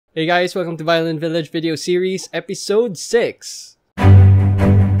Hey guys, welcome to Violin Village video series episode 6.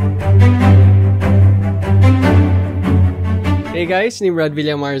 Hey guys, Nimrod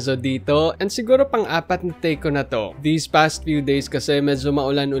Villamarzo dito, and siguro pang-apat na take ko na to. These past few days kasi medyo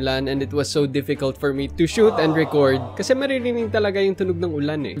maulan-ulan and it was so difficult for me to shoot and record kasi maririnig talaga yung tunog ng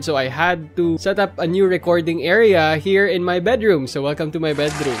ulan eh. So I had to set up a new recording area here in my bedroom. So welcome to my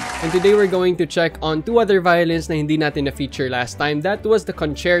bedroom. And today we're going to check on two other violins na hindi natin na-feature last time. That was the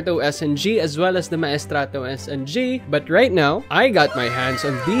Concerto S&G as well as the Maestrato S&G. But right now, I got my hands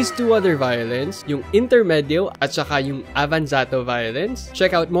on these two other violins, yung Intermedio at saka yung Avanzato Violins.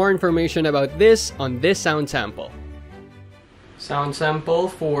 Check out more information about this on this sound sample. Sound sample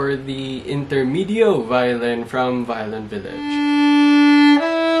for the Intermedio violin from Violin Village.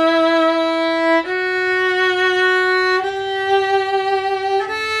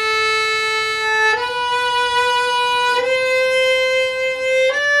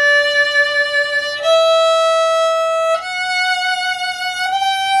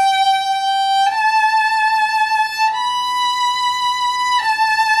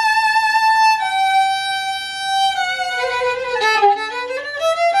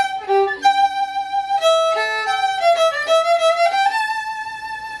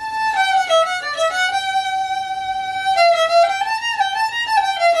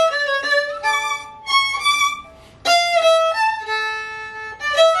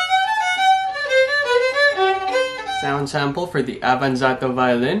 Sound sample for the Avanzato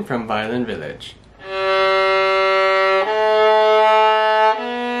violin from Violin Village.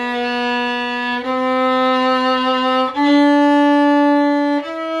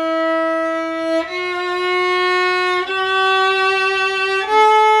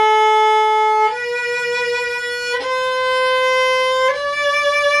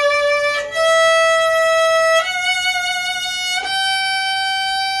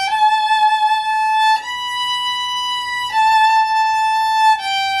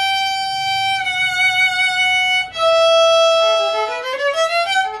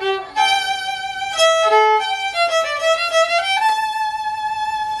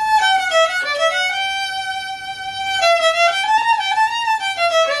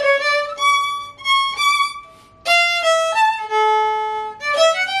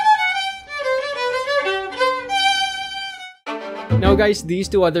 Now guys, these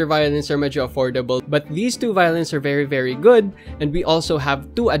two other violins are medyo affordable, but these two violins are very good, and we also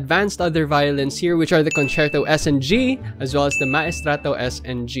have two advanced other violins here, which are the Concerto S&G as well as the Maestrato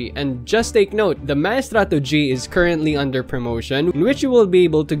S&G. And just take note, the Maestrato G is currently under promotion, in which you will be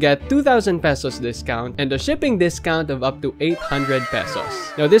able to get 2,000 pesos discount and a shipping discount of up to 800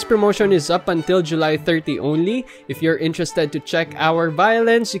 pesos. Now this promotion is up until July 30 only. If you're interested to check our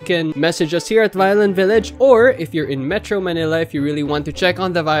violins, you can message us here at Violin Village, or if you're in Metro Manila, if you really want to check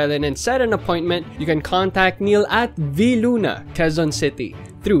on the violin and set an appointment, you can contact Neil at Viluna, Quezon City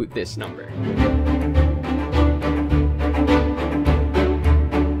through this number.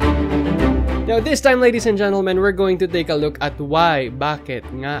 Now this time, ladies and gentlemen, we're going to take a look at why, bakit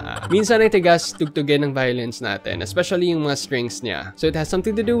nga. Minsan ay tigas tugtugin ng violins natin, especially yung mga strings niya. So it has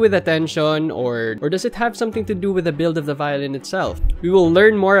something to do with the tension, or does it have something to do with the build of the violin itself? We will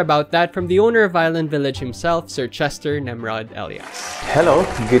learn more about that from the owner of Violin Village himself, Sir Chester Nimrod Elias. Hello,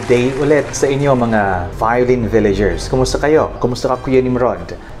 good day ulit sa inyo mga Violin Villagers. Kumusta kayo? Kumusta ka, Kuya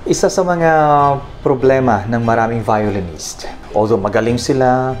Nimrod? Isa sa mga problema ng maraming violinist. Although magaling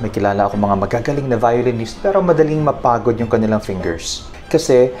sila, may kilala ako mga magagaling na violinist, pero madaling mapagod yung kanilang fingers.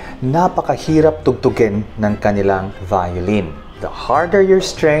 Kasi napakahirap tugtugin ng kanilang violin. The harder your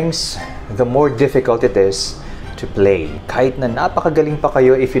strings, the more difficult it is to play. Kahit na napakagaling pa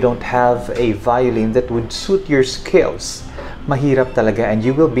kayo, if you don't have a violin that would suit your skills, mahirap talaga and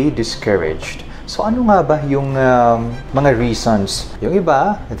you will be discouraged. So ano nga ba yung mga reasons? Yung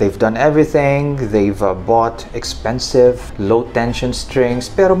iba, they've done everything, they've bought expensive, low-tension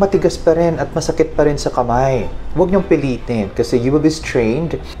strings, pero matigas pa rin at masakit pa rin sa kamay. Huwag niyong pilitin kasi you will be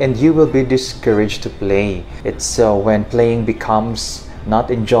strained and you will be discouraged to play. It's when playing becomes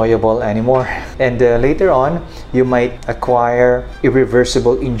not enjoyable anymore. And later on, you might acquire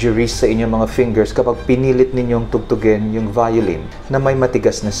irreversible injuries sa inyong mga fingers kapag pinilit ninyong tugtugin yung violin na may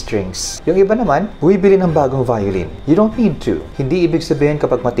matigas na strings. Yung iba naman, bumibili ng bagong violin. You don't need to. Hindi ibig sabihin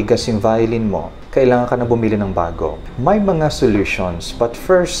kapag matigas yung violin mo, kailangan ka na bumili ng bago. May mga solutions, but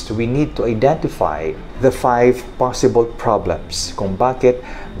first, we need to identify the 5 possible problems kung bakit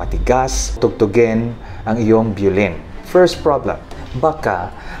matigas tugtugin ang iyong violin. First problem,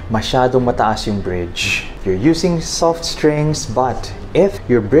 baka masyadong mataas yung bridge. You're using soft strings, but if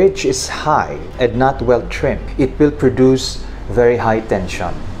your bridge is high and not well trimmed, it will produce very high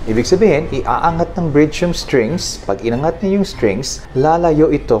tension. Ibig sabihin, iaangat ng bridge yung strings. Pag inangat niya yung strings,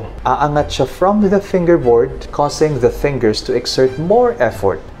 lalayo ito. Aangat siya from the fingerboard, causing the fingers to exert more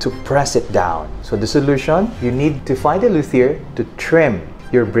effort to press it down. So the solution, you need to find a luthier to trim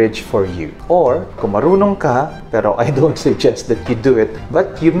your bridge for you. Or, kung marunong ka, pero I don't suggest that you do it,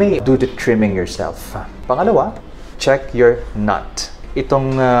 but you may do the trimming yourself. Pangalawa, check your nut.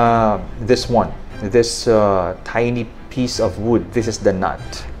 Itong, this tiny piece of wood, this is the nut.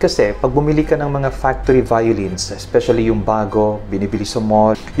 Kasi, pag bumili ka ng mga factory violins, especially yung bago, binibili sa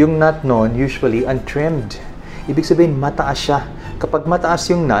mall, yung nut nun, usually untrimmed. Ibig sabihin, mataas siya. Kapag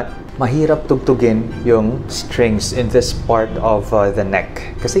mataas yung nut, mahirap tugtugin yung strings in this part of the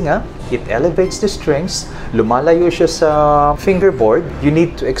neck. Kasi nga, it elevates the strings, lumalayo siya sa fingerboard, you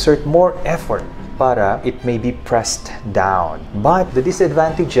need to exert more effort para it may be pressed down. But the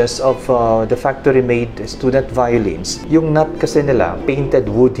disadvantages of the factory-made student violins, yung nut kasi nila, painted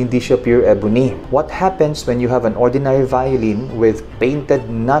wood, hindi siya pure ebony. What happens when you have an ordinary violin with painted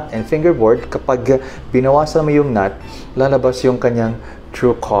nut and fingerboard, kapag binawasan mo yung nut, lalabas yung kanyang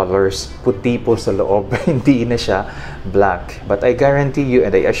true colors, puti po sa loob, hindi na siya black. But I guarantee you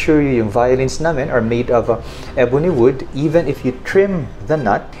and I assure you, yung violins namin are made of ebony wood. Even if you trim the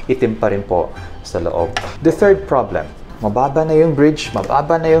nut, itim pa rin po sa loob. The third problem, mababa na yung bridge,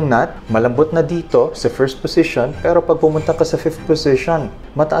 mababa na yung nut, malambot na dito sa first position, pero pag pumunta ka sa fifth position,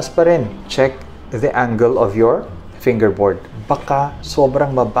 mataas pa rin. Check the angle of your fingerboard. Baka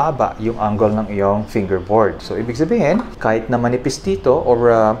sobrang mababa yung angle ng iyong fingerboard. So, ibig sabihin, kahit na manipis dito or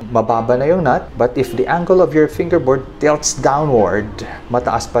mababa na yung nut, but if the angle of your fingerboard tilts downward,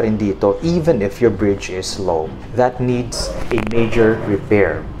 mataas pa rin dito, even if your bridge is low. That needs a major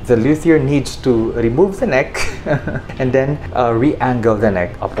repair. The luthier needs to remove the neck and then re-angle the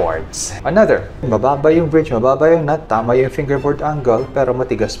neck upwards. Another, mababa yung bridge, mababa yung nut, tama yung fingerboard angle, pero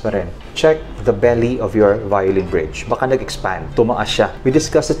matigas pa rin. Check the belly of your violin bridge. Baka nag-expand, tumaas siya. We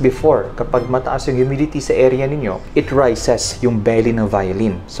discussed it before, kapag mataas yung humidity sa area ninyo, it rises yung belly ng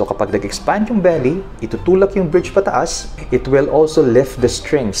violin. So kapag nag-expand yung belly, itutulak yung bridge pataas, it will also lift the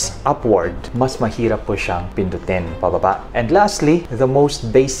strings upward. Mas mahirap po siyang pindutin pababa. And lastly, the most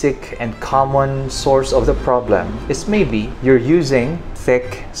basic and common source of the problem is maybe you're using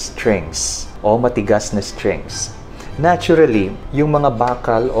thick strings o matigas na strings. Naturally, yung mga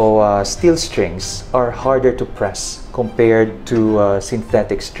bakal o steel strings are harder to press compared to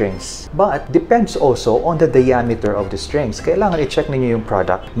synthetic strings. But depends also on the diameter of the strings. Kailangan i-check ninyo yung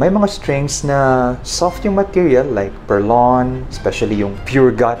product. May mga strings na soft yung material like perlon, especially yung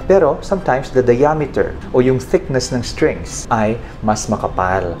pure gut. Pero sometimes the diameter o yung thickness ng strings ay mas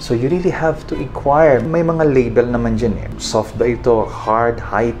makapal. So you really have to inquire. May mga label naman dyan eh. Soft ba ito? Hard,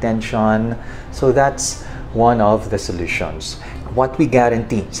 high tension? So that's one of the solutions. What we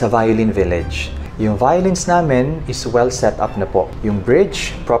guarantee sa Violin Village, yung violins namin is well set up na po. Yung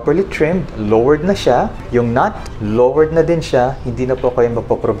bridge, properly trimmed, lowered na siya. Yung nut, lowered na din siya. Hindi na po kayo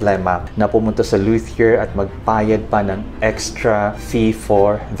magpaproblema na pumunta sa luthier at magbayad pa ng extra fee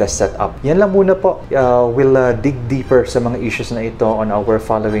for the setup. Yan lang muna po. We'll dig deeper sa mga issues na ito on our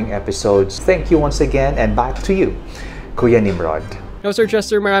following episodes. Thank you once again and back to you, Kuya Nimrod. No, Sir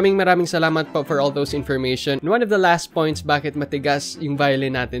Chester, maraming salamat po for all those information. And one of the last points bakit matigas yung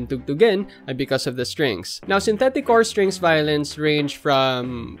violin natin tugtugin ay because of the strings. Now, synthetic core strings violins range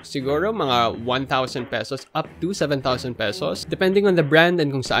from siguro mga 1,000 pesos up to 7,000 pesos depending on the brand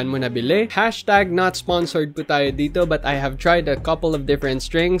and kung saan mo nabili. Hashtag not sponsored po tayo dito, but I have tried a couple of different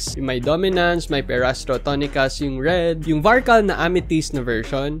strings. Yung may dominance, may perastro tonicas, yung red, yung Varkal na amethyst na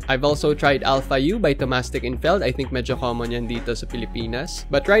version. I've also tried Alpha U by Tomastic & Feld. I think medyo common yan dito sa Pilipinas.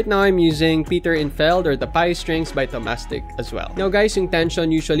 But right now, I'm using Peter & Feld or the Pi strings by Tomastic as well. Now guys, yung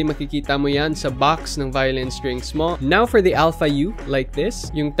tension, usually makikita mo yan sa box ng violin strings mo. Now for the Alpha U, like this,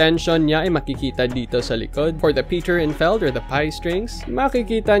 yung tension niya ay makikita dito sa likod. For the Peter & Feld or the Pi strings,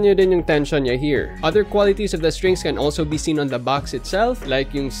 makikita nyo din yung tension niya here. Other qualities of the strings can also be seen on the box itself,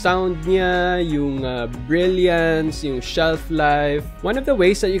 like yung sound niya, yung brilliance, yung shelf life. One of the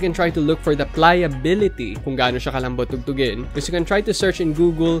ways that you can try to look for the pliability, kung gaano siya kalambot tugtugin, is you can try to search in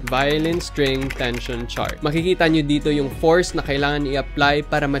Google violin string tension chart. Makikita nyo dito yung force na kailangan i-apply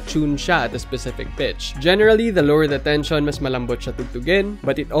para ma-tune siya at a specific pitch. Generally, the lower the tension, mas malambot siya tugtugin,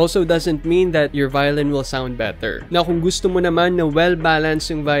 but it also doesn't mean that your violin will sound better. Now, kung gusto mo naman na well-balanced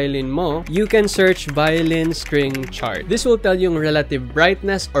yung violin mo, you can search violin string chart. This will tell you yung relative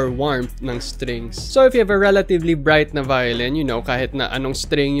brightness or warmth ng strings. So, if you have a relatively bright na violin, you know, kahit na anong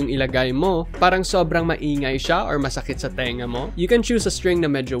string yung ilagay mo, parang sobrang maingay siya or masakit sa tenga mo, you can choose a string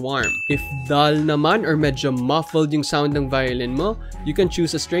na medyo warm. If dull naman or medyo muffled yung sound ng violin mo, you can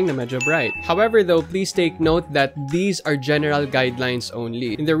choose a string na medyo bright. However though, please take note that these are general guidelines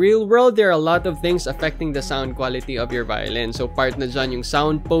only. In the real world, there are a lot of things affecting the sound quality of your violin. So part na dyan yung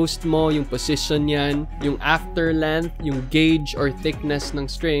sound post mo, yung position yan, yung after length, yung gauge or thickness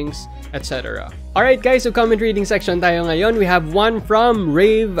ng strings, etc. Alright guys, so comment reading section tayo ngayon. We have one from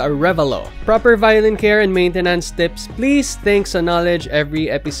Rave Revelo. Proper violin care and maintenance tips. Please think sa knowledge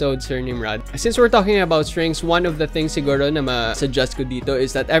every episode, Sir Nimrod. Since we're talking about strings, one of the things siguro na ma-suggest ko dito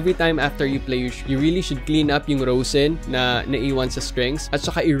is that every time after you play, you really should clean up yung rosin na naiwan sa strings at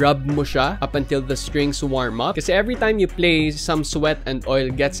saka i-rub mo siya up until the strings warm up. Kasi every time you play, some sweat and oil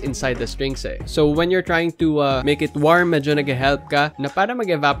gets inside the strings eh. So when you're trying to make it warm, medyo nag-help ka na para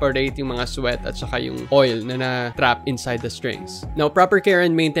mag-evaporate yung mga sweat at saka yung oil na na-trap inside the strings. Now, proper care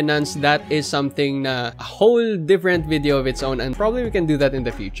and maintenance, that is something na a whole different video of its own and probably we can do that in the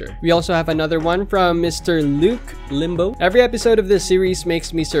future. We also have another one from Mr. Luke Limbo. Every episode of this series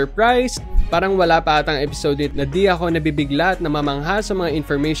makes me surprised. Parang wala pa atang episode na di ako nabibigla at namamangha sa mga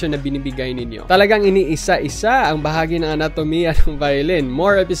information na binibigay ninyo. Talagang iniisa-isa ang bahagi ng anatomiya ng violin.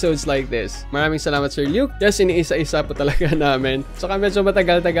 More episodes like this. Maraming salamat, Sir Luke. Yes, iniisa-isa po talaga namin. Saka medyo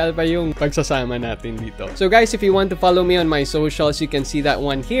matagal-tagal pa yung pagsasama natin dito. So guys, if you want to follow me on my socials, you can see that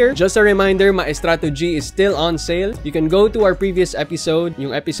one here. Just a reminder, Maestrato G is still on sale. You can go to our previous episode,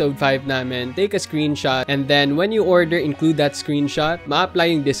 yung episode 5 namin, take a screenshot, and then when you order, include that screenshot,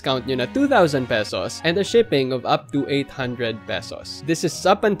 ma-apply yung discount nyo na 2,000 pesos and a shipping of up to 800 pesos. This is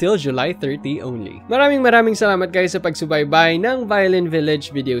up until July 30 only. Maraming salamat guys sa pagsubaybay ng Violin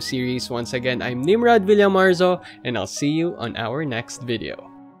Village video series. Once again, I'm Nimrod Villamarzo and I'll see you on our next video.